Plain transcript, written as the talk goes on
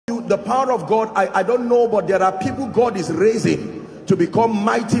the power of God, I don't know, but there are people God is raising to become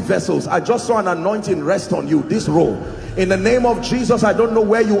mighty vessels. I just saw an anointing rest on you, this row. In the name of Jesus, I don't know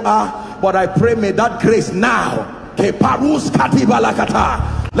where you are, but I pray may that grace now, let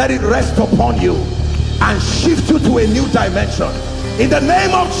it rest upon you and shift you to a new dimension. In the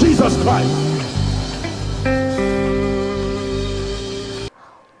name of Jesus Christ.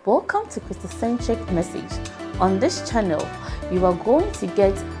 Welcome to Christocentric Message. On this channel, you are going to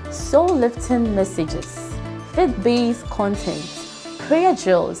get soul-lifting messages, faith-based content, prayer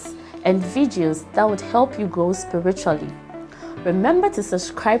drills, and videos that would help you grow spiritually. Remember to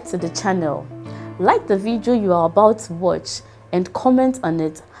subscribe to the channel, like the video you are about to watch, and comment on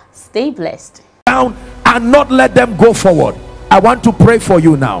it. Stay blessed. Down and not let them go forward. I want to pray for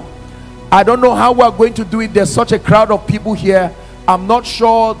you now. I don't know how we're going to do it. There's such a crowd of people here. I'm not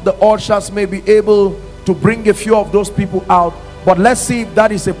sure the ushers may be able to bring a few of those people out, but let's see if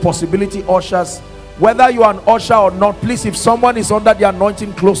that is a possibility. Ushers, whether you are an usher or not, please, if someone is under the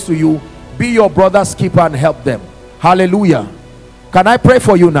anointing close to you, be your brother's keeper and help them. Hallelujah. Can I pray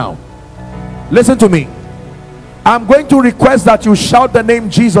for you now? Listen to me. I'm going to request that you shout the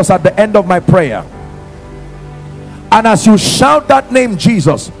name Jesus at the end of my prayer, and as you shout that name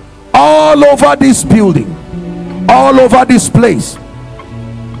Jesus, all over this building, all over this place,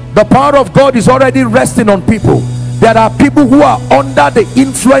 the power of God is already resting on people. There are people who are under the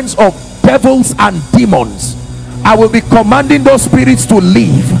influence of devils and demons. I will be commanding those spirits to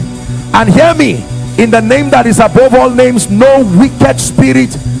leave. And hear me, in the name that is above all names, no wicked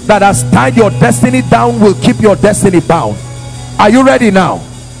spirit that has tied your destiny down will keep your destiny bound. Are you ready now?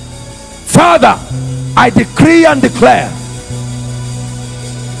 Father, I decree and declare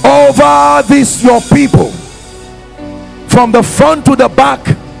over this your people, from the front to the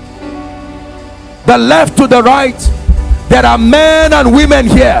back, the left to the right, there are men and women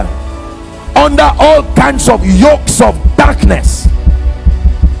here under all kinds of yokes of darkness,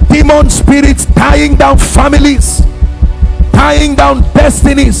 demon spirits tying down families, tying down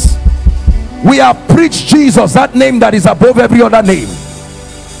destinies. We have preached Jesus, that name that is above every other name.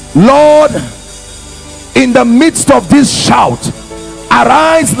 Lord, in the midst of this shout,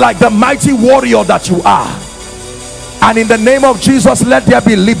 arise like the mighty warrior that you are, and in the name of Jesus, let there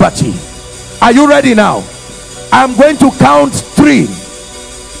be liberty. Are you ready now? I'm going to count 3,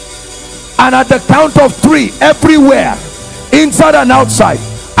 and at the count of 3, everywhere, inside and outside,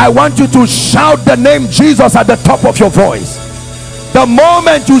 I want you to shout the name Jesus at the top of your voice. The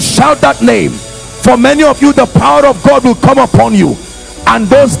moment you shout that name, for many of you, the power of God will come upon you, and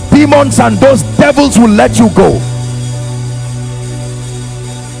those demons and those devils will let you go.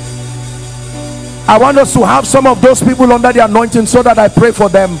 I want us to have some of those people under the anointing so that I pray for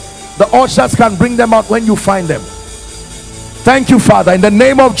them. The ushers can bring them out when you find them. Thank you, Father. In the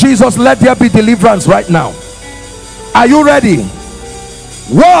name of Jesus, let there be deliverance right now. Are you ready?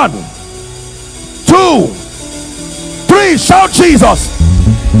 1, 2, 3. Shout Jesus.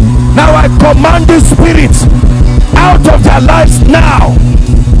 Now I command the spirits out of their lives now.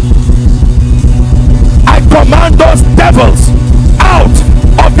 I command those devils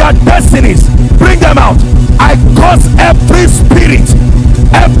out of their destinies. Bring them out. I cause every spirit,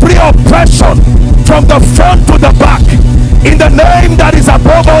 every oppression, from the front to the back, in the name that is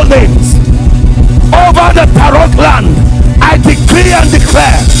above all names, over the Tarot land, I decree and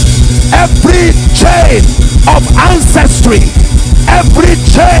declare every chain of ancestry, every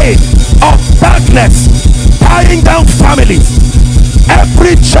chain of darkness tying down families,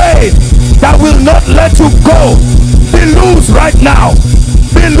 every chain that will not let you go, be loose right now.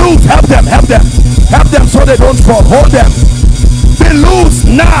 Be loose. Help them, help them, help them so they don't fall. Hold them. Be loose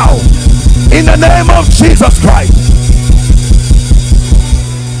now in the name of Jesus Christ.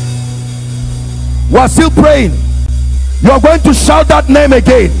 We're still praying. You're going to shout that name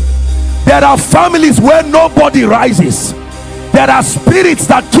again. There are families where nobody rises. There are spirits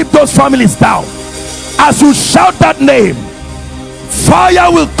that keep those families down. As you shout that name, fire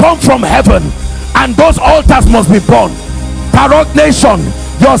will come from heaven, and those altars must be burned. Tarot Nation,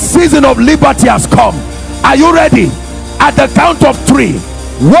 your season of liberty has come. Are you ready? At the count of 3.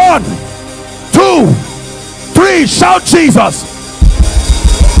 1, 2, 3. Shout Jesus.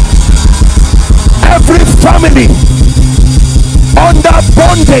 Every family under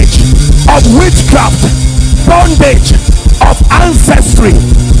bondage of witchcraft, bondage of ancestry,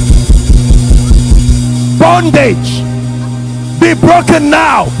 bondage, be broken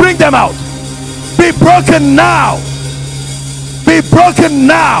now. Bring them out. Be broken now. Be broken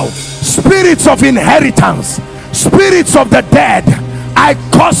now. Spirits of inheritance, spirits of the dead, I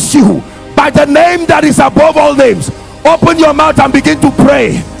curse you by the name that is above all names. Open your mouth and begin to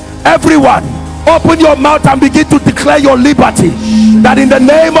pray. Everyone, open your mouth and begin to declare your liberty. That in the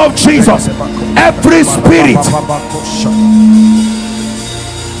name of Jesus, every spirit,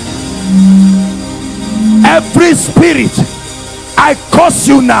 I curse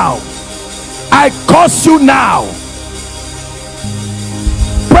you now. I curse you now.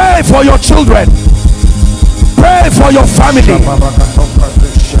 Pray for your children. Pray for your family.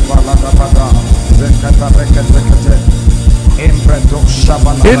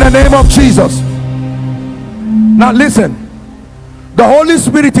 In the name of Jesus. Now listen, the Holy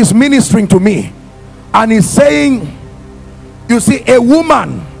Spirit is ministering to me and is saying, you see, a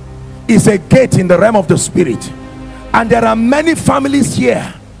woman is a gate in the realm of the spirit, and there are many families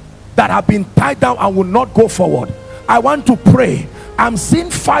here that have been tied down and will not go forward. I want to pray. I'm seeing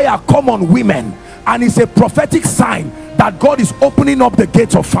fire come on women, and it's a prophetic sign that God is opening up the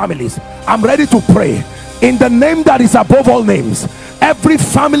gates of families. I'm ready to pray in the name that is above all names. Every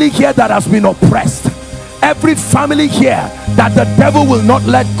family here that has been oppressed, every family here that the devil will not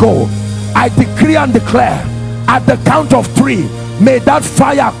let go, I decree and declare at the count of 3, may that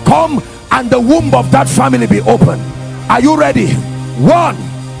fire come and the womb of that family be open. Are you ready? 1,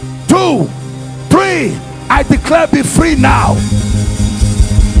 2, 3. I declare, be free now.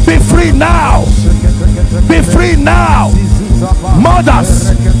 Be free now. Be free now.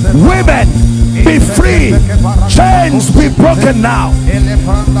 Mothers, women, be free. Chains be broken now.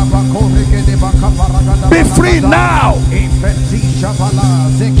 Be free now.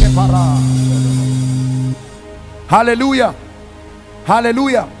 Hallelujah.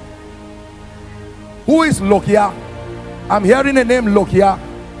 Hallelujah. Who is Lokia? I'm hearing the name Lokia.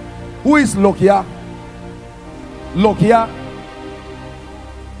 Who is Lokia? Lokia.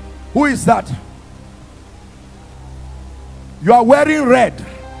 Who is that? You are wearing red,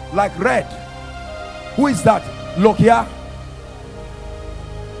 like red. Who is that? Lokia.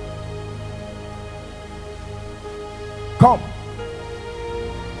 Come.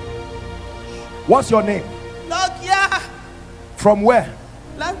 What's your name? Lokia. From where?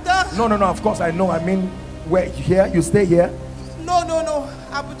 London. No, of course I know. I mean, where? Here? You stay here? No.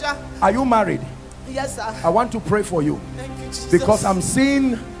 Abuja. Are you married? Yes, sir. I want to pray for you. Thank you, Jesus. Because I'm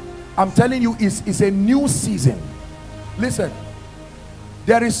telling you, it's a new season. Listen,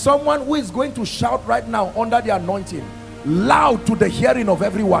 there is someone who is going to shout right now under the anointing, loud to the hearing of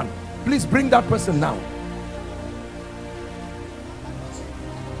everyone. Please bring that person now.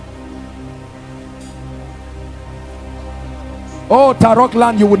 Oh, Tarok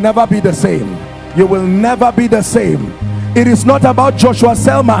land, you will never be the same. You will never be the same. It is not about Joshua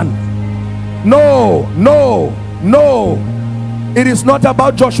Selman. No. It is not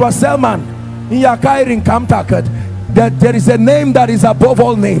about Joshua Selman. There is a name that is above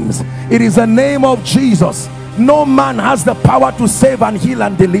all names. It is the name of Jesus. No man has the power to save and heal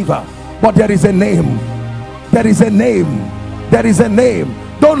and deliver, but there is a name. There is a name. There is a name.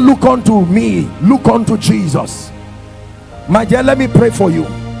 Don't look unto me, look unto Jesus. My dear, let me pray for you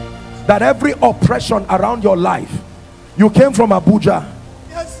that every oppression around your life, you came from Abuja.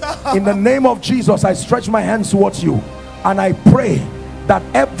 Yes, sir. In the name of Jesus, I stretch my hands towards you and I pray that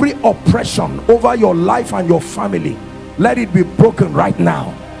every oppression over your life and your family, let it be broken right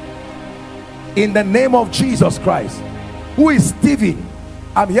now in the name of Jesus Christ. Who is Stephen?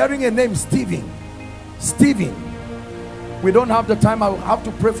 I'm hearing a name, Stephen. We don't have the time. I will have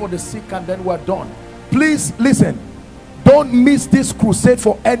to pray for the sick and then we're done. Please listen, don't miss this crusade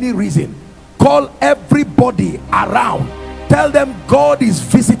for any reason. Call everybody around, tell them God is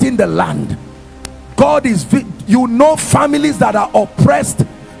visiting the land. God is, you know, families that are oppressed,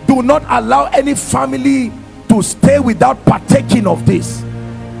 do not allow any family to stay without partaking of this.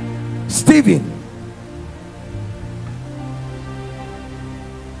 Stephen,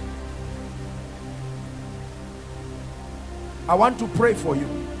 I want to pray for you.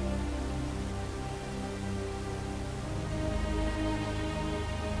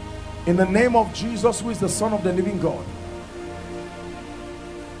 In the name of Jesus, who is the Son of the living God.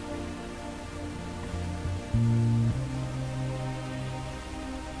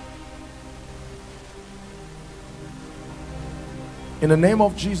 In the name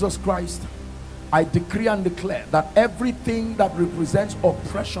of Jesus Christ, I decree and declare that everything that represents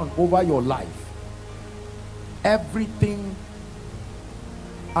oppression over your life, everything,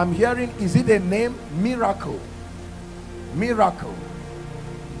 I'm hearing, is it a name? Miracle.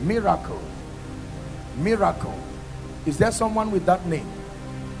 Is there someone with that name?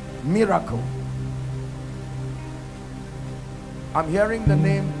 Miracle. I'm hearing the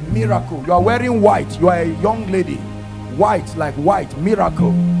name Miracle. You are wearing white. You are a young lady. White, like white.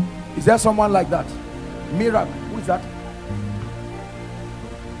 Miracle. Is there someone like that? Miracle. Who is that?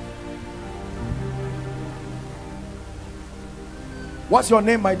 What's your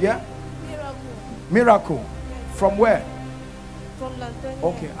name, my dear? Miracle. Miracle. Yes. From where? From London.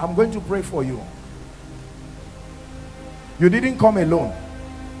 Okay, I'm going to pray for you. You didn't come alone.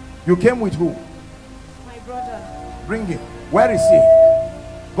 You came with who? My brother. Bring him. Where is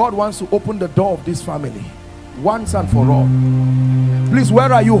he? God wants to open the door of this family once and for all. Please,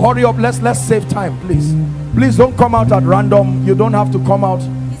 where are you? Hurry up. Let's save time, please. Please don't come out at random. You don't have to come out.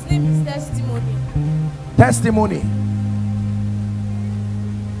 His name is Testimony. Testimony.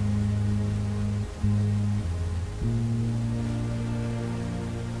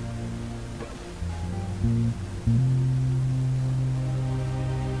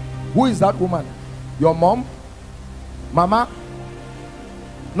 Who is that woman? Your mom? Mama?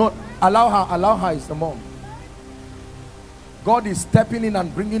 No, allow her, it's the mom. God is stepping in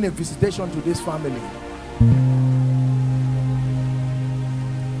and bringing a visitation to this family.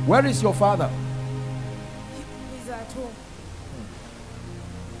 Where is your father? He's at home.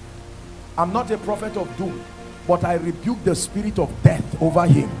 I'm not a prophet of doom, but I rebuke the spirit of death over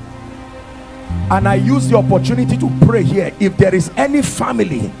him. And I use the opportunity to pray here. If there is any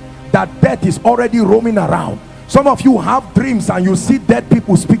family that death is already roaming around, some of you have dreams and you see dead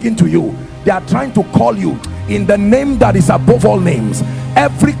people speaking to you. They are trying to call you in the name that is above all names.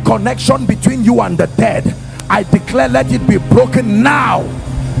 Every connection between you and the dead, I declare, let it be broken now.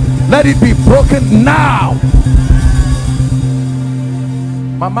 Let it be broken now.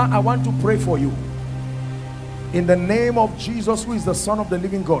 Mama, I want to pray for you in the name of Jesus, who is the Son of the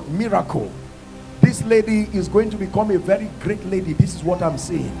living God. Miracle. This lady is going to become a very great lady. This is what I'm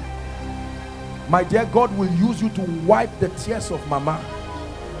saying. My dear, God will use you to wipe the tears of Mama.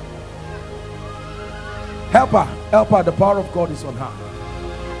 Help her. The power of God is on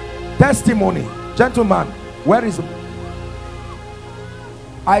her. Testimony. Gentlemen, where is it?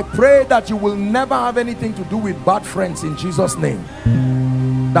 I pray that you will never have anything to do with bad friends in Jesus' name.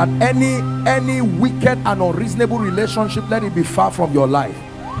 That any wicked and unreasonable relationship, let it be far from your life.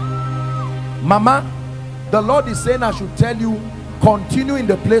 Mama, the Lord is saying I should tell you, continue in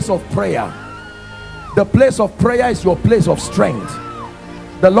the place of prayer. The place of prayer is your place of strength.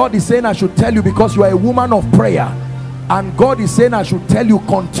 The Lord is saying I should tell you, because you are a woman of prayer, and God is saying I should tell you,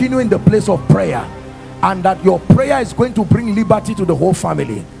 continue in the place of prayer, and that your prayer is going to bring liberty to the whole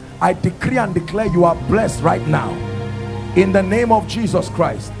family. I decree and declare you are blessed right now in the name of Jesus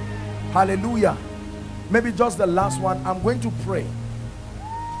Christ. Hallelujah. Maybe just the last one. I'm going to pray.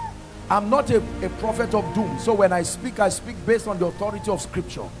 I'm not a prophet of doom, so when I speak based on the authority of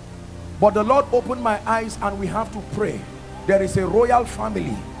scripture. But the Lord opened my eyes and we have to pray. There is a royal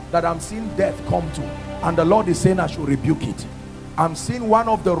family that I'm seeing death come to, and the Lord is saying I should rebuke it. I'm seeing one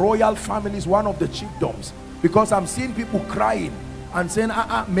of the royal families, one of the chiefdoms, because I'm seeing people crying and saying,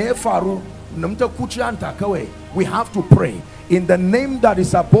 we have to pray in the name that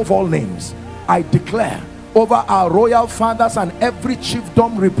is above all names. I declare over our royal fathers and every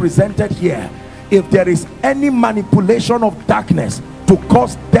chiefdom represented here, if there is any manipulation of darkness to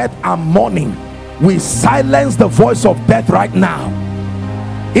cause death and mourning, we silence the voice of death right now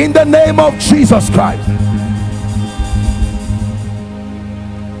in the name of Jesus Christ.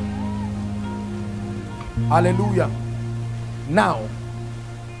 Hallelujah. Now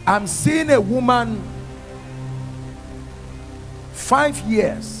I'm seeing a woman, 5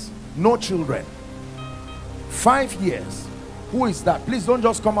 years, no children. 5 years. Who is that? Please don't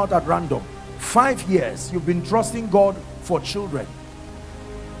just come out at random. 5 years you've been trusting God for children.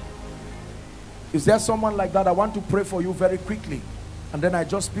 Is there someone like that? I want to pray for you very quickly, and then I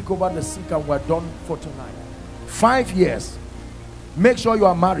just speak over the sick and we're done for tonight. 5 years. Make sure you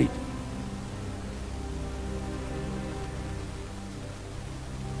are married.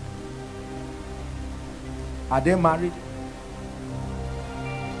 Are they married?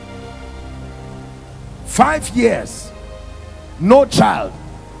 5 years, no child.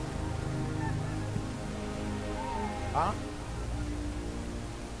 Huh?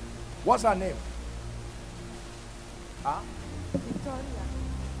 What's her name? Huh? Victoria.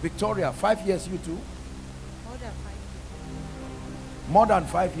 Victoria. 5 years, you too? More than 5 years. More than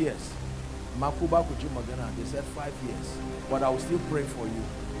 5 years. Makuba Kuchimagana, they said 5 years. But I will still pray for you.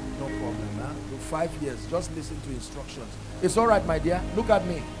 No problem. Huh? 5 years. Just listen to instructions. It's all right, my dear. Look at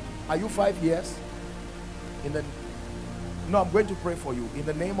me. Are you 5 years? No, I'm going to pray for you. In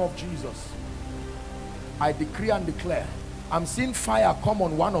the name of Jesus, I decree and declare, I'm seeing fire come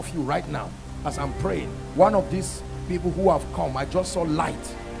on one of you right now as I'm praying. One of these people who have come, I just saw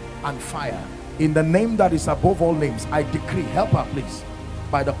light and fire. In the name that is above all names, I decree, help her please,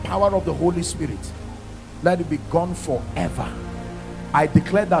 by the power of the Holy Spirit, let it be gone forever. I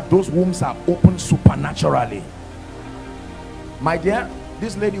declare that those wombs are open supernaturally. My dear,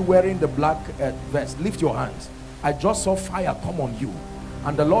 this lady wearing the black vest, lift your hands. I just saw fire come on you.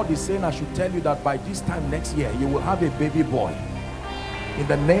 And the Lord is saying I should tell you that by this time next year, you will have a baby boy. In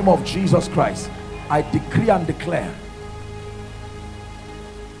the name of Jesus Christ, I decree and declare.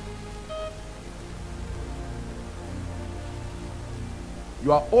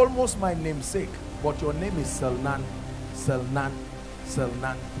 You are almost my namesake, but your name is Selman. Selman.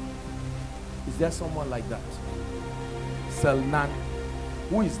 Selman. Is there someone like that? Selman.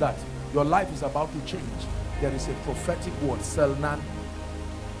 Who is that? Your life is about to change. There is a prophetic word. Selman.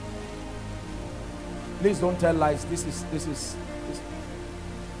 Please don't tell lies. This is.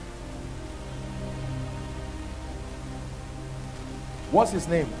 What's his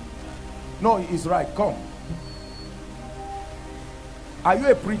name? No, he's right. Come. Are you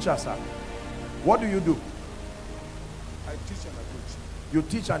a preacher, sir? What do you do? I teach and I preach. You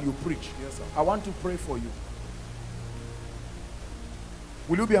teach and you preach. Yes, sir. I want to pray for you.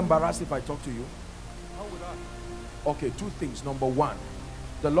 Will you be embarrassed if I talk to you? How would I? Okay, two things. Number one,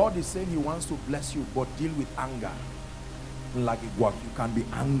 the Lord is saying he wants to bless you, but deal with anger. Like it works. You can be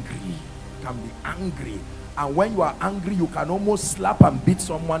angry. You can be angry. And when you are angry, you can almost slap and beat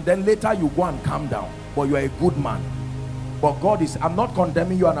someone. Then later you go and calm down. But you are a good man. But God is, I'm not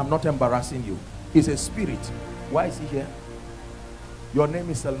condemning you and I'm not embarrassing you. He's a spirit. Why is he here? Your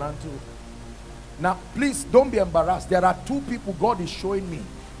name is Selman too. Now, please don't be embarrassed. There are two people God is showing me.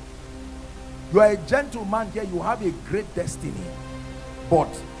 You are a gentleman here. You have a great destiny. But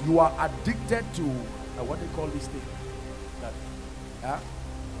you are addicted to, what they call this thing?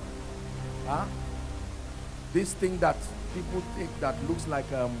 This thing that people take that looks like,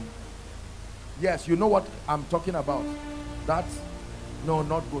 yes, you know what I'm talking about. That's, no,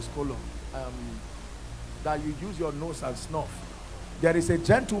 not Goscolo. That you use your nose and snuff. There is a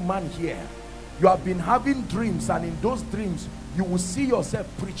gentleman here. You have been having dreams, and in those dreams, you will see yourself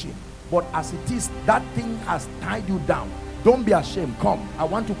preaching. But as it is, that thing has tied you down. Don't be ashamed. Come, I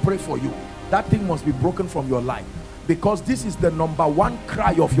want to pray for you. That thing must be broken from your life. Because this is the number one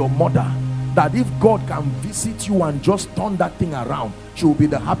cry of your mother. That if God can visit you and just turn that thing around, she will be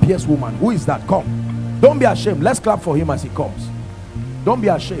the happiest woman. Who is that? Come. Don't be ashamed. Let's clap for him as he comes. Don't be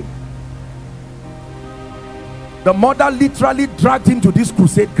ashamed. The mother literally dragged him to this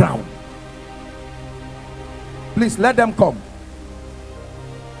crusade ground. Please let them come.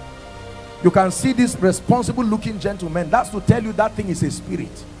 You can see this responsible looking gentleman. That's to tell you that thing is a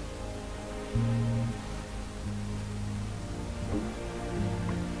spirit.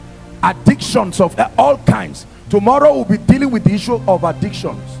 Addictions of all kinds. Tomorrow we'll be dealing with the issue of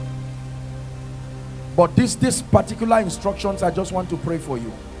addictions. But this particular instructions, I just want to pray for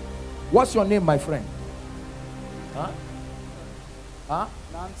you. What's your name, my friend?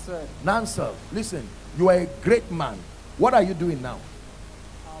 Nansel. Nansel. Listen, you are a great man. What are you doing now?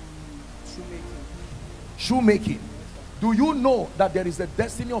 Shoemaking. Shoemaking. Do you know that there is a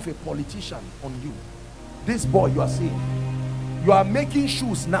destiny of a politician on you? This boy you are seeing. You are making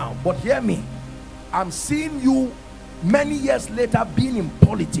shoes now, but hear me. I'm seeing you many years later being in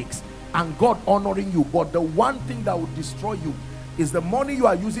politics and God honoring you. But the one thing that will destroy you is the money you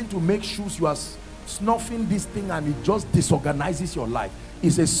are using to make shoes. You are snuffing this thing and it just disorganizes your life.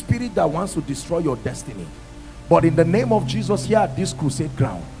 It's a spirit that wants to destroy your destiny. But in the name of Jesus, here at this crusade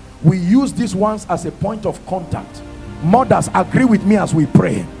ground, we use these ones as a point of contact. Mothers, agree with me as we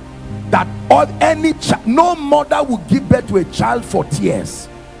pray that no mother will give birth to a child for tears.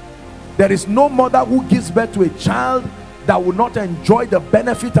 There is no mother who gives birth to a child that will not enjoy the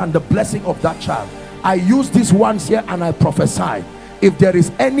benefit and the blessing of that child. I use these ones here and I prophesy, if there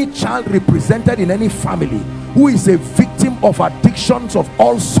is any child represented in any family who is a victim of addictions of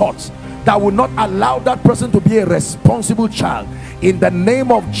all sorts, that will not allow that person to be a responsible child, in the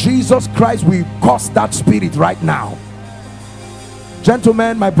name of Jesus Christ, we curse that spirit right now.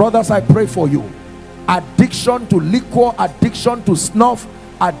 Gentlemen, my brothers, I pray for you. Addiction to liquor, addiction to snuff,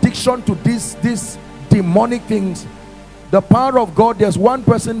 addiction to these demonic things. The power of God, there's one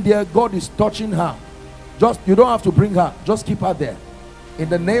person there, God is touching her. You don't have to bring her, just keep her there. In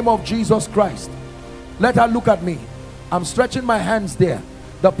the name of Jesus Christ, let her look at me. I'm stretching my hands there.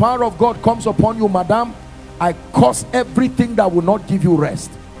 The power of God comes upon you, madam. I curse everything that will not give you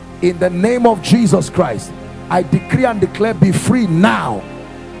rest. In the name of Jesus Christ, I decree and declare, be free now.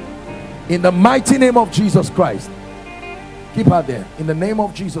 In the mighty name of Jesus Christ. Keep her there. In the name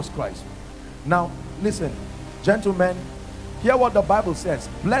of Jesus Christ. Now, listen, gentlemen, hear what the Bible says.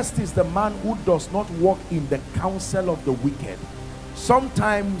 Blessed is the man who does not walk in the counsel of the wicked.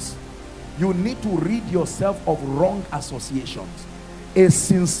 Sometimes you need to rid yourself of wrong associations. A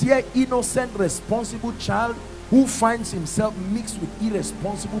sincere, innocent, responsible child who finds himself mixed with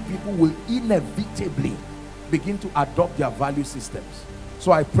irresponsible people will inevitably begin to adopt their value systems.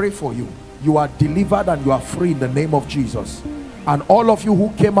 So I pray for you. You are delivered and you are free in the name of Jesus. And all of you who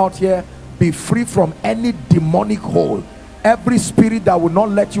came out here, be free from any demonic hold. Every spirit that will not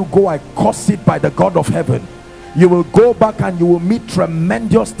let you go, I curse it by the God of heaven. You will go back and you will meet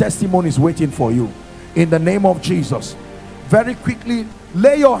tremendous testimonies waiting for you in the name of Jesus. Very quickly,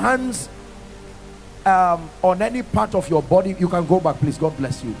 lay your hands on any part of your body. You can go back, please. God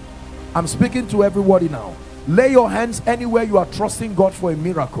bless you. I'm speaking to everybody now. Lay your hands anywhere you are trusting God for a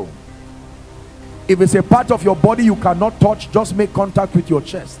miracle. If it's a part of your body you cannot touch, just make contact with your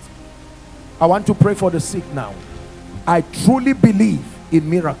chest. I want to pray for the sick now. I truly believe in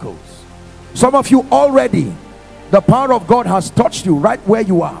miracles. Some of you already, the power of God has touched you right where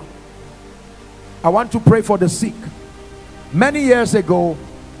you are. I want to pray for the sick. Many years ago,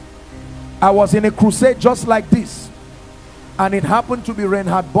 I was in a crusade just like this, and it happened to be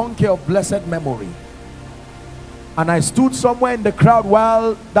Reinhard Bonnke of blessed memory. And I stood somewhere in the crowd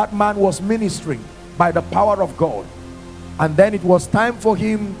while that man was ministering by the power of God. And then it was time for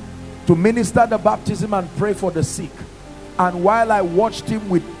him to minister the baptism and pray for the sick. And while I watched him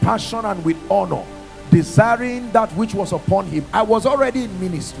with passion and with honor, desiring that which was upon him, I was already in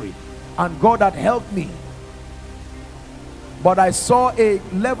ministry and God had helped me. But I saw a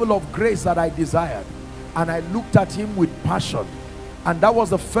level of grace that I desired, and I looked at him with passion, and that was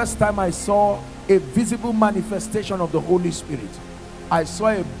the first time I saw a visible manifestation of the Holy Spirit. I saw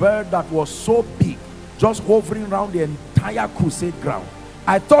a bird that was so big, just hovering around the entire crusade ground.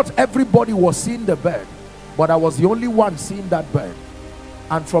 I thought everybody was seeing the bird, but I was the only one seeing that bird.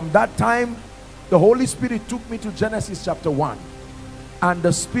 And from that time, the Holy Spirit took me to Genesis chapter 1, and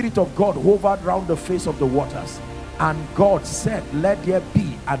the Spirit of God hovered around the face of the waters. And God said, let there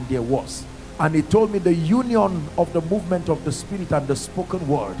be, and there was. And he told me the union of the movement of the Spirit and the spoken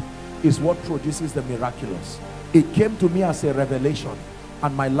word is what produces the miraculous. It came to me as a revelation,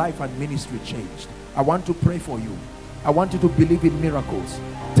 and my life and ministry changed. I want to pray for you. I want you to believe in miracles.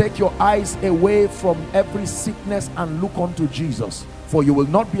 Take your eyes away from every sickness and look unto Jesus, for you will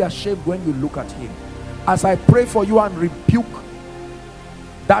not be ashamed when you look at him. As I pray for you and rebuke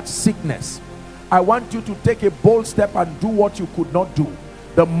that sickness, I want you to take a bold step and do what you could not do.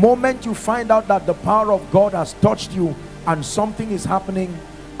 The moment you find out that the power of God has touched you and something is happening,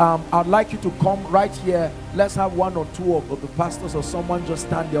 I'd like you to come right here. Let's have one or two of the pastors or someone just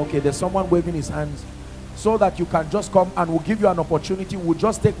stand there. Okay, there's someone waving his hands, so that you can just come, and we'll give you an opportunity. We'll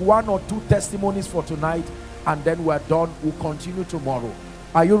just take one or two testimonies for tonight, and then we're done. We'll continue tomorrow.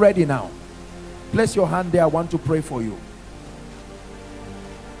 Are you ready now? Place your hand there. I want to pray for you.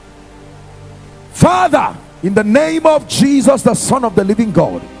 Father, in the name of Jesus, the Son of the living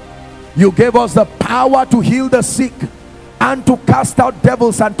God, you gave us the power to heal the sick and to cast out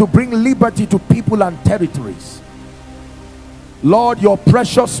devils and to bring liberty to people and territories. Lord, your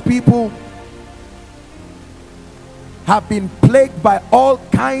precious people have been plagued by all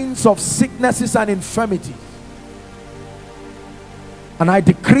kinds of sicknesses and infirmities. And I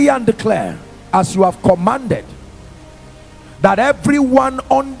decree and declare, as you have commanded, that everyone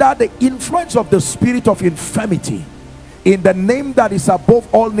under the influence of the spirit of infirmity, in the name that is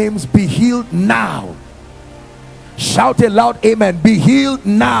above all names, be healed now. Shout a loud amen. Be healed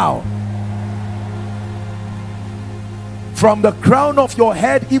now. From the crown of your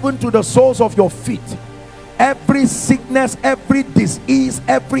head even to the soles of your feet, every sickness, every disease,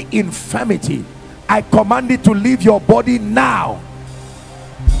 every infirmity, I command it to leave your body now.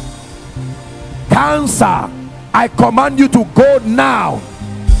 Cancer, I command you to go now.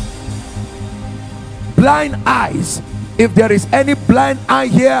 Blind eyes, if there is any blind eye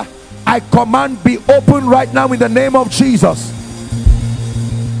here, I command be open right now in the name of Jesus.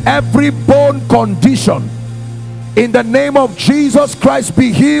 Every bone condition, in the name of Jesus Christ,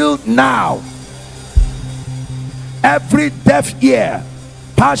 be healed now. Every deaf ear,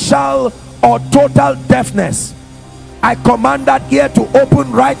 partial or total deafness, I command that ear to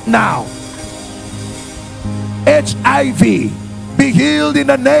open right now. HIV, be healed in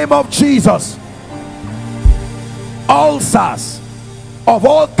the name of Jesus. Ulcers of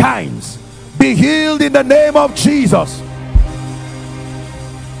all kinds, be healed in the name of Jesus.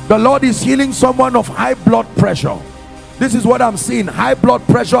 The Lord is healing someone of high blood pressure. This is what I'm seeing. High blood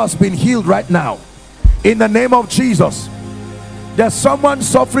pressure has been healed right now in the name of Jesus. There's someone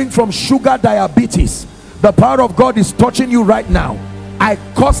suffering from sugar diabetes. The power of God is touching you right now. I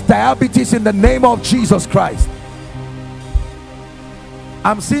curse diabetes in the name of Jesus Christ.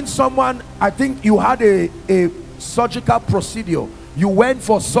 I'm seeing someone, I think you had a surgical procedure. You went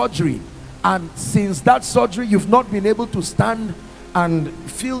for surgery and since that surgery you've not been able to stand and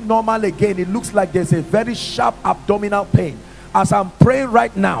feel normal again. It looks like there's a very sharp abdominal pain. As I'm praying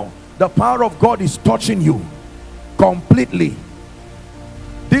right now, the power of God is touching you completely.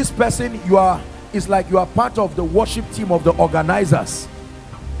 This person, it's like you are part of the worship team of the organizers.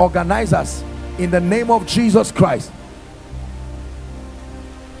 In the name of Jesus Christ.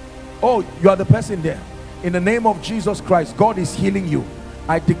 Oh, you are the person there. In the name of Jesus Christ, God is healing you.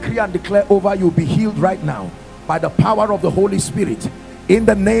 I decree and declare over you, be healed right now by the power of the Holy Spirit, in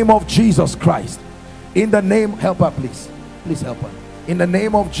the name of Jesus Christ. In the name, help her please help her. In the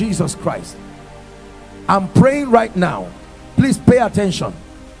name of Jesus Christ, I'm praying right now. Please pay attention.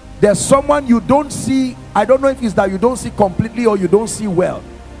 There's someone you don't see. I don't know if it's that you don't see completely or you don't see well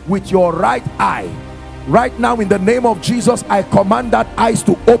with your right eye. Right now, in the name of Jesus, I command that eyes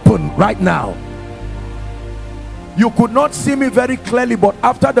to open right now. You could not see me very clearly, but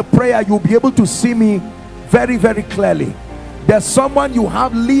after the prayer you'll be able to see me very, very clearly. There's someone, you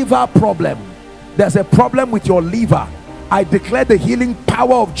have liver problem. There's a problem with your liver. I declare the healing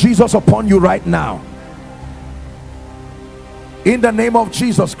power of Jesus upon you right now, in the name of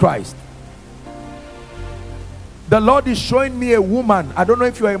Jesus Christ. The Lord is showing me a woman. I don't know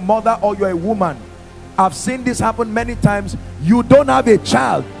if you're a mother or you're a woman. I've seen this happen many times. You don't have a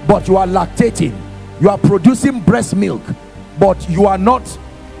child, but you are lactating. You are producing breast milk, but you are not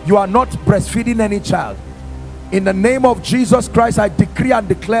breastfeeding any child. In the name of Jesus Christ, I decree and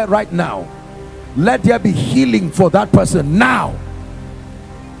declare right now, let there be healing for that person now.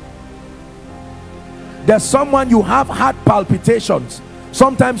 There's someone, you have heart palpitations.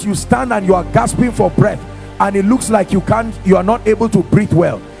 Sometimes you stand and you are gasping for breath and it looks like you are not able to breathe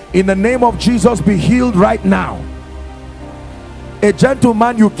well. In the name of Jesus, be healed right now. A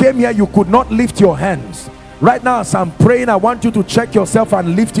gentleman, you came here, you could not lift your hands. Right now as I'm praying, I want you to check yourself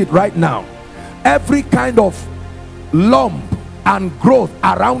and lift it right now. Every kind of lump and growth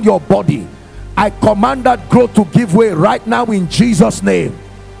around your body, I command that growth to give way right now in Jesus' name.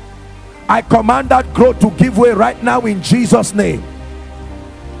 I command that growth to give way right now in Jesus' name.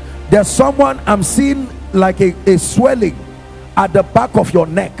 There's someone, I'm seeing like a swelling at the back of your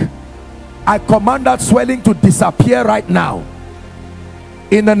neck. I command that swelling to disappear right now,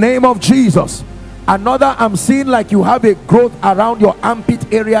 in the name of Jesus. Another, I'm seeing like you have a growth around your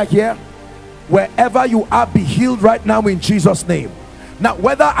armpit area here. Wherever you are, be healed right now in Jesus' name. Now,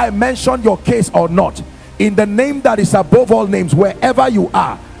 whether I mention your case or not, in the name that is above all names, wherever you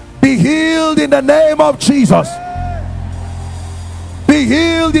are, be healed in the name of Jesus. Be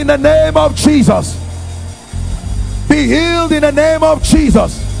healed in the name of Jesus. Be healed in the name of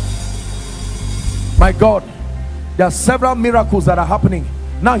Jesus. My God, there are several miracles that are happening.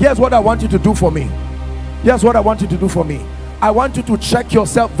 Now here's what I want you to do for me. Here's what I want you to do for me. I want you to check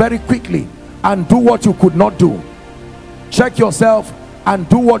yourself very quickly and do what you could not do. Check yourself and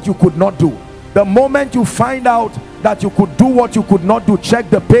do what you could not do. The moment you find out that you could do what you could not do, check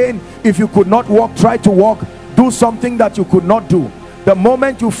the pain. If you could not walk, try to walk. Do something that you could not do. The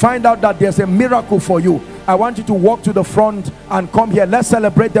moment you find out that there's a miracle for you, I want you to walk to the front and come here. Let's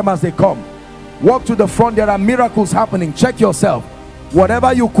celebrate them as they come. Walk to the front. There are miracles happening. Check yourself.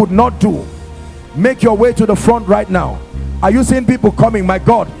 Whatever you could not do, make your way to the front right now. Are you seeing people coming? My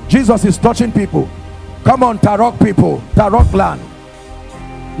God, Jesus is touching people. Come on, Tarok people, Tarok land.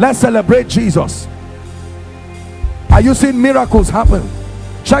 Let's celebrate Jesus. Are you seeing miracles happen?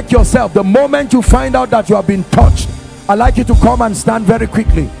 Check yourself. The moment you find out that you have been touched, I'd like you to come and stand very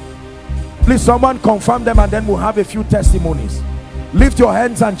quickly. Please, someone confirm them and then we'll have a few testimonies. Lift your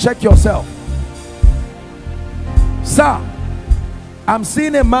hands and check yourself. Sir, I'm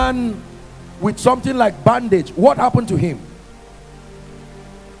seeing a man with something like bandage. What happened to him?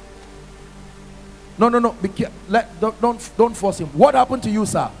 No. Be careful. Don't force him. What happened to you,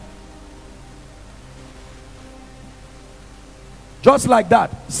 sir? Just like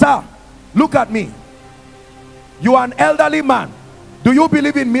that. Sir, look at me. You are an elderly man. Do you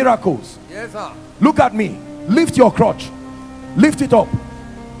believe in miracles? Yes, sir. Look at me. Lift your crutch. Lift it up.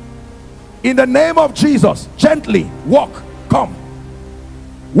 In the name of Jesus, gently walk. Come.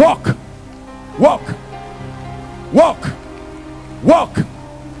 Walk. Walk. Walk. Walk.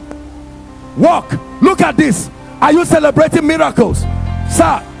 Walk. Look at this. Are you celebrating miracles?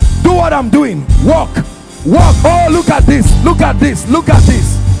 Sir, do what I'm doing. Walk. Walk. Oh, look at this. Look at this. Look at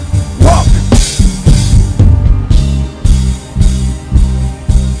this. Walk.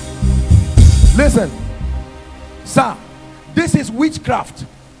 Listen, sir, this is witchcraft.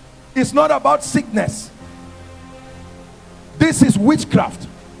 It's not about sickness. This is witchcraft.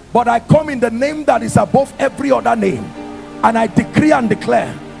 But I come in the name that is above every other name, and I decree and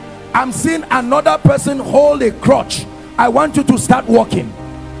declare I'm seeing another person hold a crutch. I want you to start walking.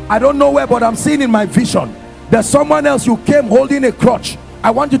 I don't know where, but I'm seeing in my vision there's someone else. You came holding a crutch.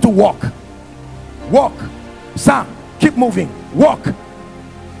 I want you to walk. Walk. Sir, keep moving. Walk.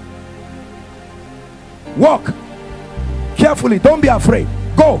 Walk. Carefully. Don't be afraid.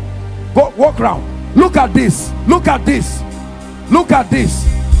 Go. Go. Walk around. Look at this. Look at this. Look at this.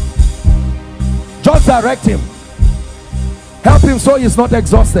 Just direct him. Help him so he's not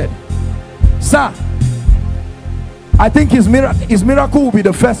exhausted. Sir, I think his miracle will be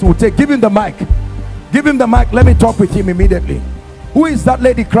the first we'll take. Give him the mic. Give him the mic. Let me talk with him immediately. Who is that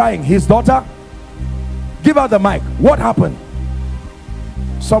lady crying? His daughter? Give her the mic. What happened?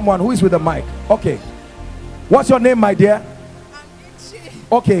 Someone who is with the mic. Okay. What's your name, my dear?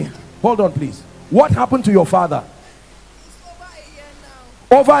 Okay. Hold on, please. What happened to your father? It's over a year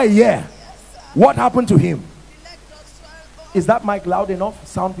now. Over a year? Yes, sir. What happened to him? The leg just swell up. Is that mic loud enough?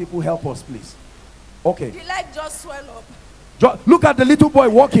 Sound people, help us, please. Okay. The leg just swell up. Look at the little boy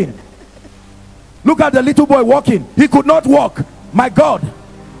walking. Look at the little boy walking. He could not walk. My God.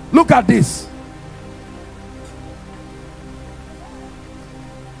 Look at this.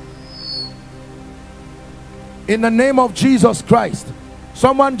 In the name of Jesus Christ,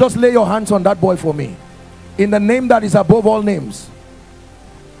 someone just lay your hands on that boy for me. In the name that is above all names,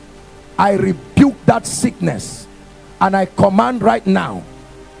 I rebuke that sickness and I command right now.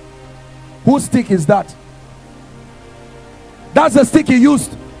 Whose stick is that? That's the stick he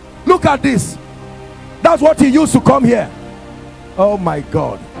used. Look at this. That's what he used to come here. Oh my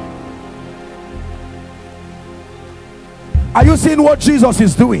God. Are you seeing what Jesus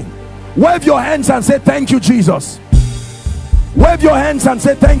is doing? Wave your hands and say thank you, Jesus. Wave your hands and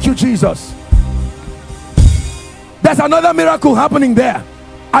say thank you, Jesus. There's another miracle happening there.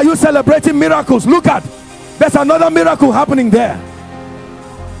 Are you celebrating miracles? Look at, there's another miracle happening there.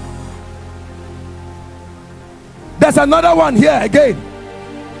 There's another one here again.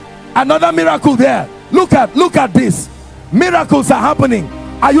 Another miracle there. Look at this. Miracles are happening.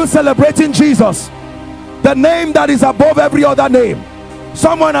 Are you celebrating Jesus? The name that is above every other name.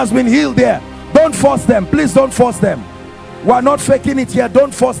 Someone has been healed there. Don't force them. Please don't force them. We are not faking it here.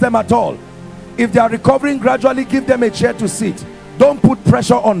 Don't force them at all. If they are recovering gradually, give them a chair to sit. Don't put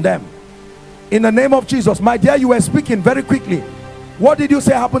pressure on them. In the name of Jesus. My dear, you were speaking very quickly. What did you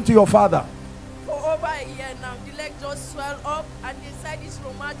say happened to your father? For over a year now, the leg just swell up and they said it's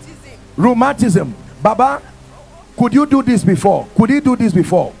rheumatism. Rheumatism. Baba, could you do this before? Could he do this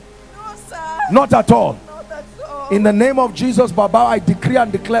before? No, sir. Not at all. Not at all. In the name of Jesus, Baba, I decree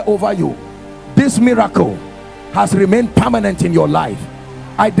and declare over you, this miracle has remained permanent in your life.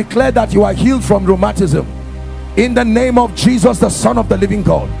 I declare that you are healed from rheumatism. In the name of Jesus, the Son of the living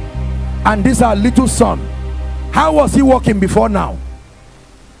God. And this our little son. How was he walking before now?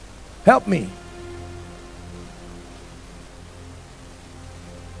 Help me.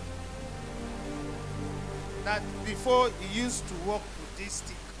 That before he used to walk with this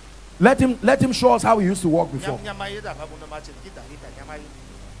stick. Let him show us how he used to walk before.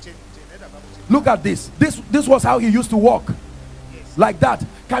 Look at this. This was how he used to walk. Yes. Like that.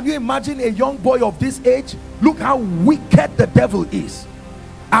 Can you imagine a young boy of this age? Look how wicked the devil is.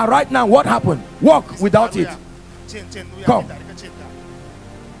 And right now, what happened? Walk without it. Come.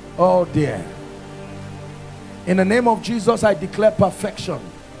 Oh dear. In the name of Jesus, I declare perfection.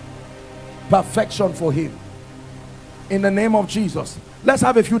 Perfection for him. In the name of Jesus. Let's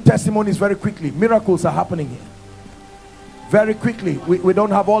have a few testimonies very quickly. Miracles are happening here. Very quickly. We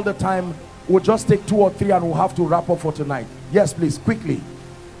don't have all the time. We'll just take 2 or 3 and we'll have to wrap up for tonight. Yes, please, quickly.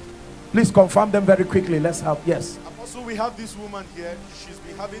 Please confirm them very quickly. Let's have, yes. Also, we have this woman here. She's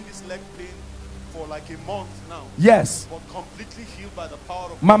been having this leg pain for like a month now. Yes. But completely healed by the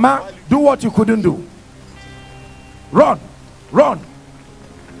power of Mama, God. do what you couldn't do. Run. Run.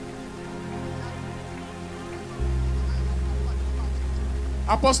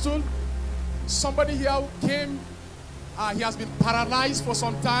 Apostle, somebody here came. He has been paralyzed for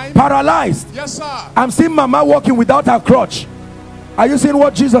some time. Paralyzed. Yes, sir. I'm seeing Mama walking without her crutch. Are you seeing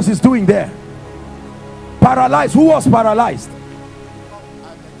what Jesus is doing there? Paralyzed. Who was paralyzed?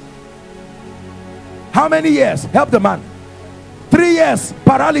 How many years? Help the man. 3 years.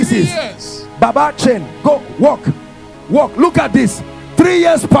 Paralysis. 3 years. Baba chain. Go. Walk. Walk. Look at this. 3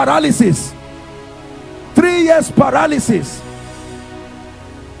 years paralysis. 3 years paralysis.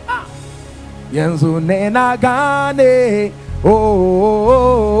 Yenzu nena gane.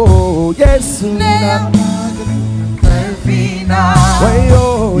 Oh, yes.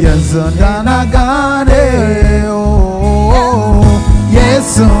 Yesu ndanagane oh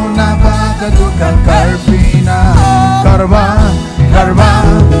Yesu nabaka duka karfina karba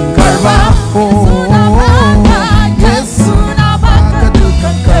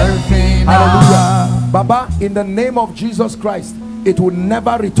in the name of Jesus Christ, it will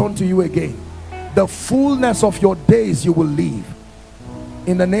never return to you again. The fullness of your days you will live.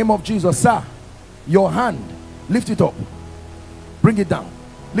 In the name of Jesus. Sir, your hand, lift it up. Bring it down.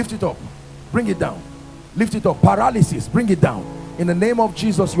 Lift it up. Bring it down. Lift it up. Paralysis, bring it down. In the name of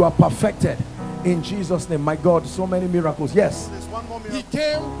Jesus, you are perfected. In Jesus' name. My God, so many miracles. Yes. There's one more miracle. He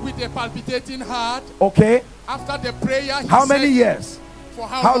came with a palpitating heart. Okay. After the prayer, he how many said, years? For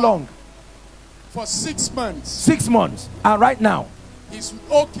how long? For 6 months. 6 months. And right now, he's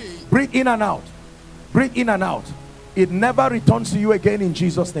okay. Breathe in and out. Breathe in and out. It never returns to you again in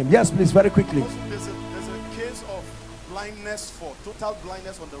Jesus' name. Yes, please, very quickly. There's a case of blindness, for total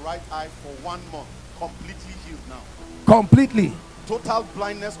blindness on the right eye for 1 month. Completely healed now. Completely. Total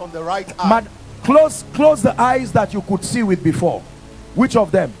blindness on the right eye. Close the eyes that you could see with before. Which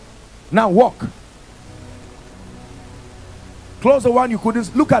of them? Now walk. Close the one you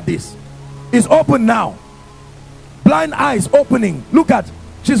couldn't. Look at this. It's open now. Blind eyes opening. Look at.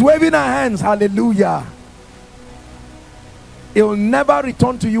 She's waving her hands. Hallelujah. It will never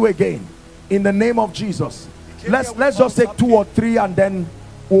return to you again. In the name of Jesus. Let's just take 2 or 3 and then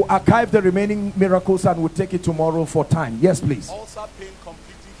we'll archive the remaining miracles and we'll take it tomorrow for time. Yes, please. Ulcer pain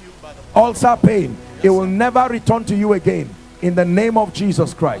completely healed by the ulcer pain. Yes, it will never return to you again. In the name of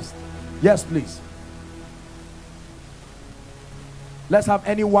Jesus Christ. Yes, please. Let's have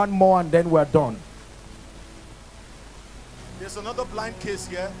any one more and then we're done. There's another blind case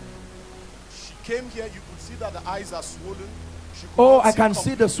here. She came here. You could see that the eyes are swollen. Oh, I can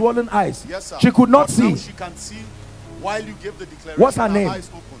see the swollen eyes. Yes, sir. She could not see. Now she can see while you gave the declaration. What's her name? Eyes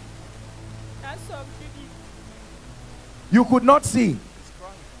open. You could not see.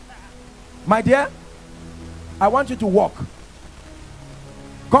 My dear, I want you to walk.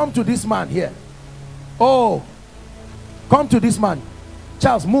 Come to this man here. Oh, come to this man.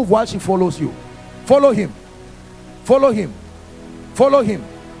 Charles, move while she follows you. Follow him. Follow him. Follow him.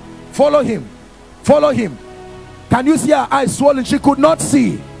 Follow him. Follow him. Can you see her eyes swollen? She could not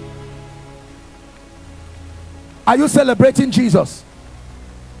see. Are you celebrating Jesus?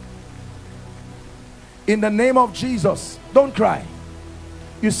 In the name of Jesus, don't cry.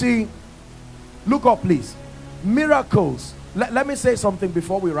 You see, look up please. Miracles. Let me say something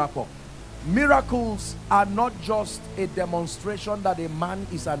before we wrap up. Miracles are not just a demonstration that a man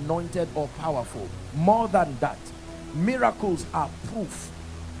is anointed or powerful. More than that, miracles are proof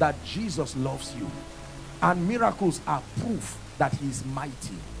that Jesus loves you. And miracles are proof that he is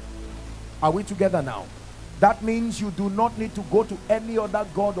mighty. Are we together now? That means you do not need to go to any other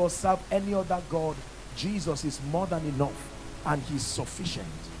God or serve any other God. Jesus is more than enough and he's sufficient.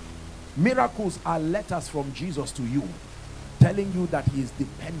 Miracles are letters from Jesus to you, telling you that he is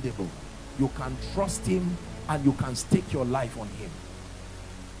dependable. You can trust him and you can stake your life on him.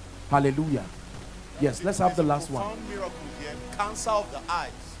 Hallelujah. Yes, let's have the last one. Miracle here. Cancer of the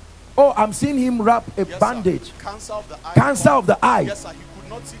eyes. Oh, I'm seeing him wrap a bandage. Sir. Cancer of the eye. Cancer of the eye. Yes, sir. He could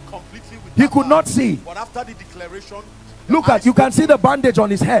not see completely with he could not see. But after the declaration, look at, you can see the bandage on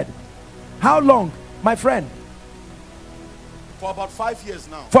his head. How long, my friend? For about 5 years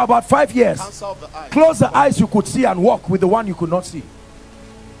now. For about 5 years. Cancer of the eye. Close the eyes you could see and walk with the one you could not see.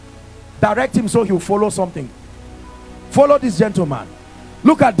 Direct him so he'll follow something. Follow this gentleman.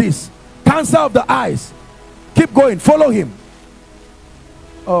 Look at this. Cancer of the eyes. Keep going. Follow him.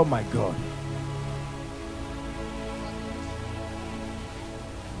 Oh my God.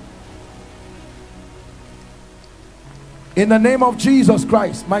 In the name of Jesus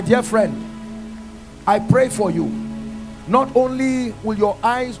Christ, my dear friend, I pray for you. Not only will your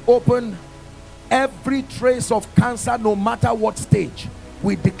eyes open, every trace of cancer, no matter what stage,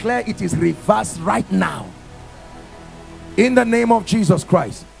 we declare it is reversed right now. In the name of Jesus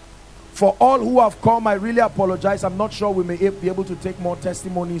Christ. For all who have come, I really apologize. I'm not sure we may be able to take more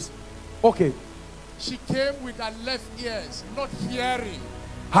testimonies. Okay. She came with her left ears, not hearing.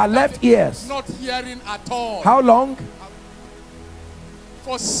 Her left ears? Not hearing at all. How long?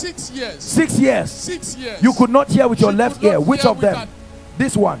 For 6 years. 6 years? 6 years. You could not hear with your left ear. Which of them?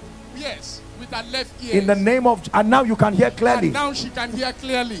 This one? Yes, with her left ear. In the name of... And now you can hear clearly. And now she can hear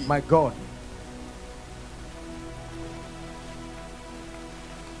clearly. My God.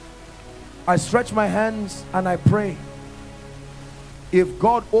 I stretch my hands and I pray. If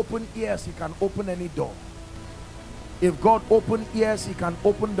God open ears, he can open any door. If God open ears, he can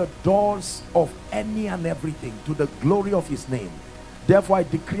open the doors of any and everything to the glory of his name. Therefore, I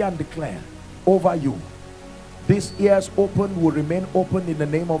decree and declare over you, these ears open will remain open in the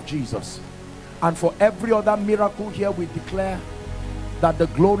name of Jesus. And for every other miracle here, we declare that the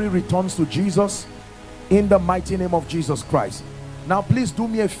glory returns to Jesus in the mighty name of Jesus Christ. Now, please do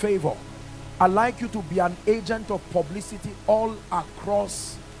me a favor. I'd like you to be an agent of publicity all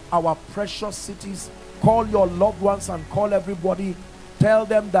across our precious cities. Call your loved ones and call everybody. Tell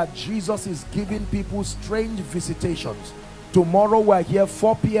them that Jesus is giving people strange visitations. Tomorrow we're here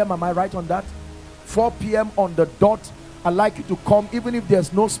 4 p.m. Am I right on that? 4 p.m. on the dot. I'd like you to come. Even if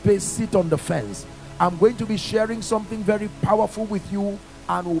there's no space, sit on the fence. I'm going to be sharing something very powerful with you,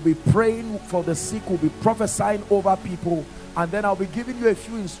 and we'll be praying for the sick. We'll be prophesying over people, and then I'll be giving you a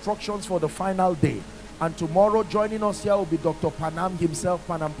few instructions for the final day. And tomorrow joining us here will be Dr. Panam himself,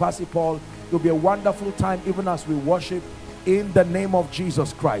 Panam Pasi Paul. It will be a wonderful time even as we worship in the name of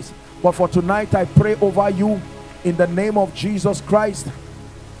Jesus Christ. But for tonight, I pray over you in the name of Jesus Christ.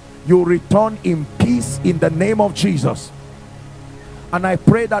 You return in peace in the name of Jesus. And I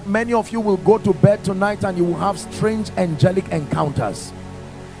pray that many of you will go to bed tonight and you will have strange angelic encounters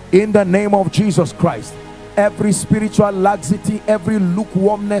in the name of Jesus Christ. Every spiritual laxity, every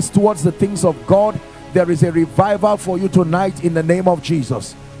lukewarmness towards the things of God, there is a revival for you tonight in the name of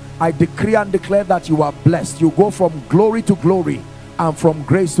Jesus. I decree and declare that you are blessed. You go from glory to glory and from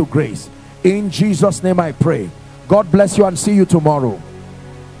grace to grace. In Jesus' name I pray. God bless you and see you tomorrow.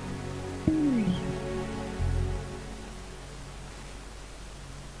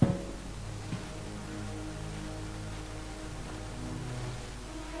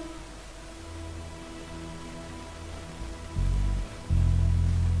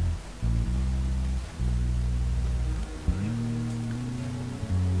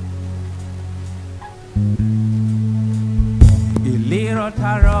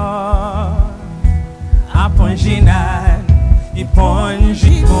 Aponjinan,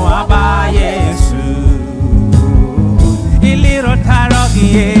 iponji mo aba Yesu. Iliro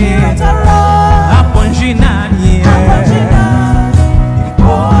tarogie, aponjinan ye.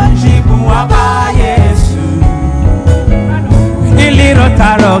 Iponji mo aba Yesu. Iliro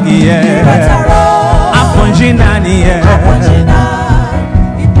tarogie, aponjinan ye.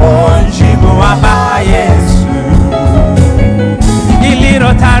 Iponji mo aba Yesu.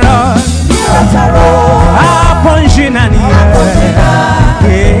 Iliro tarogie. Aponjinani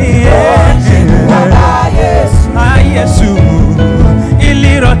Yesu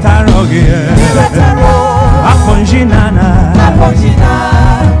iliro taroge aponjinana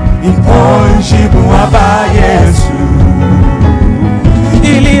iponjibu aba Yesu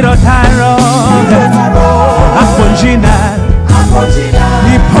iliro taroge aponjinana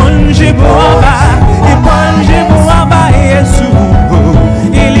iponjibu aba Yesu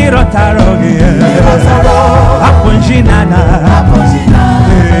iliro taroge aponjinana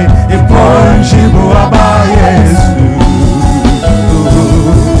iponjibu aba Yesu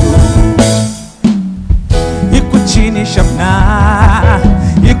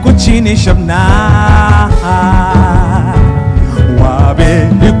ikuchini shabna wabe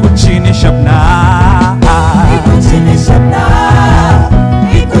ikuchini shabna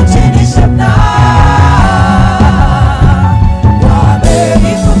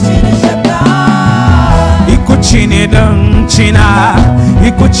Ikuchini deng china,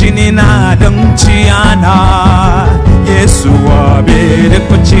 ikuchini na deng chiana. Yesu wabe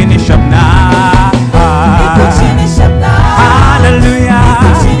ikuchini shabna. Hallelujah.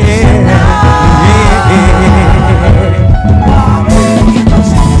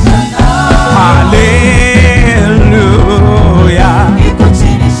 Hallelujah.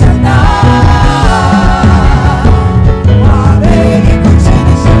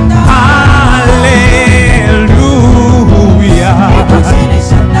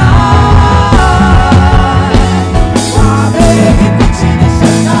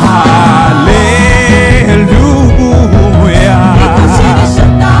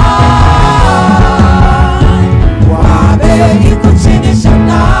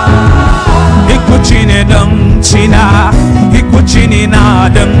 China ikuchini na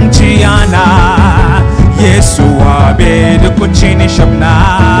deng chiana Yesu wabe ikuchini shabna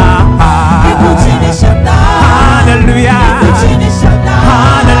Hallelujah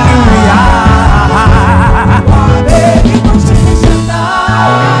Hallelujah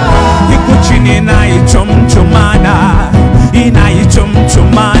ikuchini na ichumchumana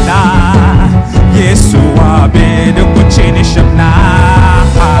Yesu wabe ikuchini shabna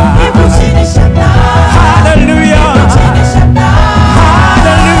Hallelujah.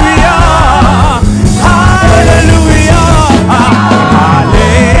 Hallelujah. Hallelujah.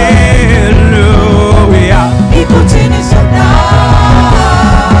 Hallelujah. Ikuchini shabna.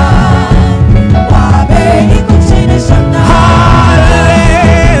 Wabe ikuchini shabna.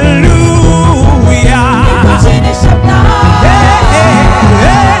 Hallelujah. Ikuchini shabna.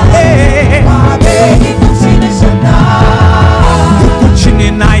 Wabe ikuchini shabna.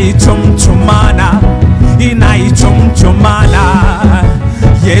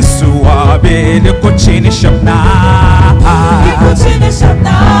 Ikuchini Shabna. Ikuchini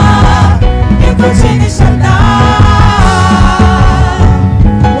Shabna. Ikuchini Shabna.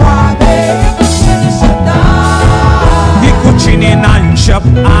 Wabe Ikuchini Shabna. Ikuchini Nanshab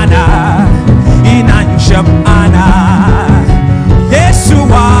Ana. Inanshab Ana. Yesu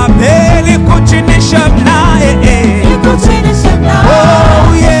Wabe Ikuchini Shabna. Ikuchini Shabna.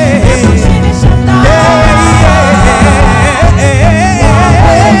 Oh yeah. Ikuchini Shabna.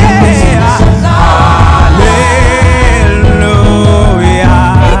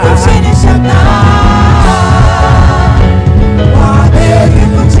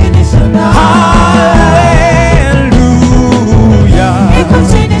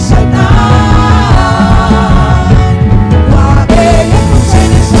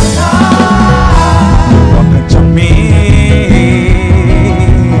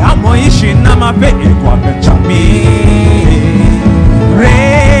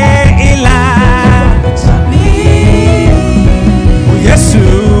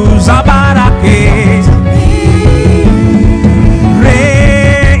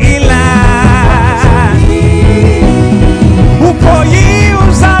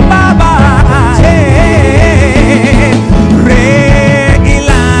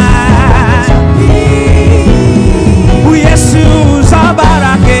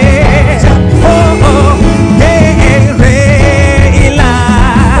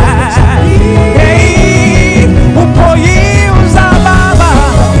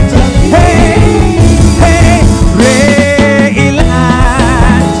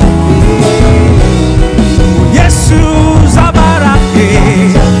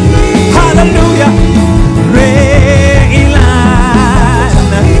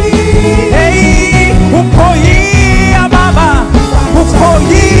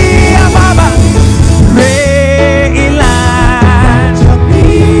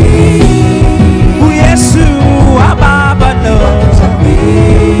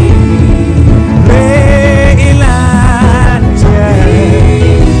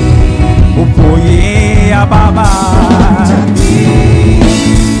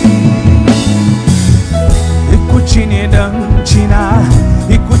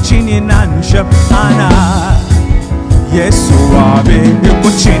 Yesu Wabe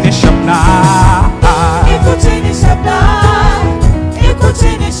Ikuchini Shabna. Ikuchini Shabna.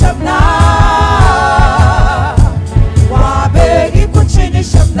 Ikuchini Shabna. Wabe Ikuchini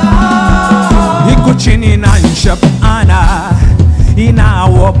Shabna. Ikuchini Nanshab Ana.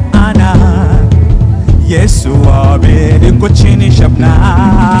 Inawop Ana. Yesu Wabe Ikuchini Shabna.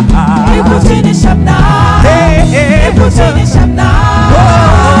 Ikuchini Shabna. Ikuchini Shabna. Oh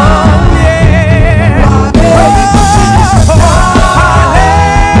yeah. Wabe Ikuchini Shabna.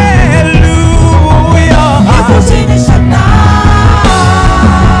 Hallelujah. Ikuchini Shabna.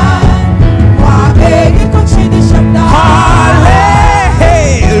 Wabe Ikuchini Shabna.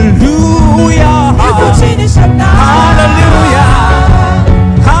 Hallelujah. Ikuchini Shabna. Hallelujah.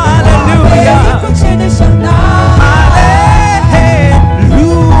 Hallelujah. Ikuchini Shabna. Hallelujah.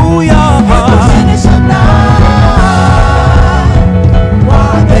 Ikuchini Shabna.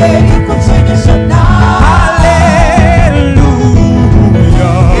 Wabe Ikuchini Shabna. Hallelujah.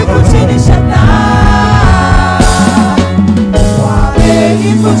 Ikuchini Shabna. Wabe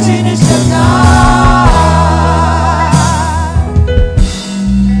Ikuchini Shabna.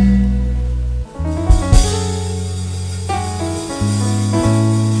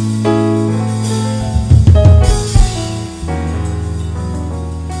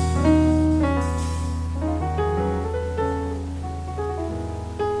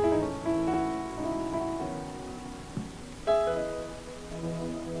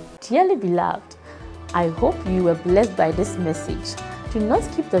 Dearly beloved, I hope you were blessed by this message. Do not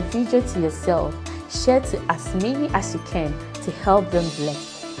keep the video to yourself. Share to as many as you can to help them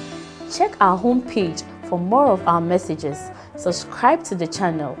bless. Check our homepage for more of our messages. Subscribe to the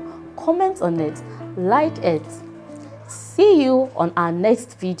channel, comment on it, like it. See you on our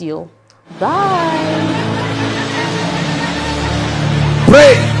next video. Bye.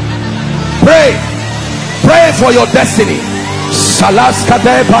 Pray, pray, pray for your destiny. Salas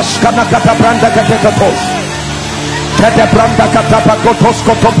kade bashkana kata branda kate katos. Kate branda kata pakotos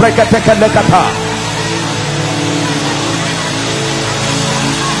koto brekete kelekata.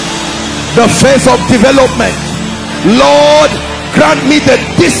 The phase of development. Lord, grant me the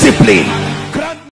discipline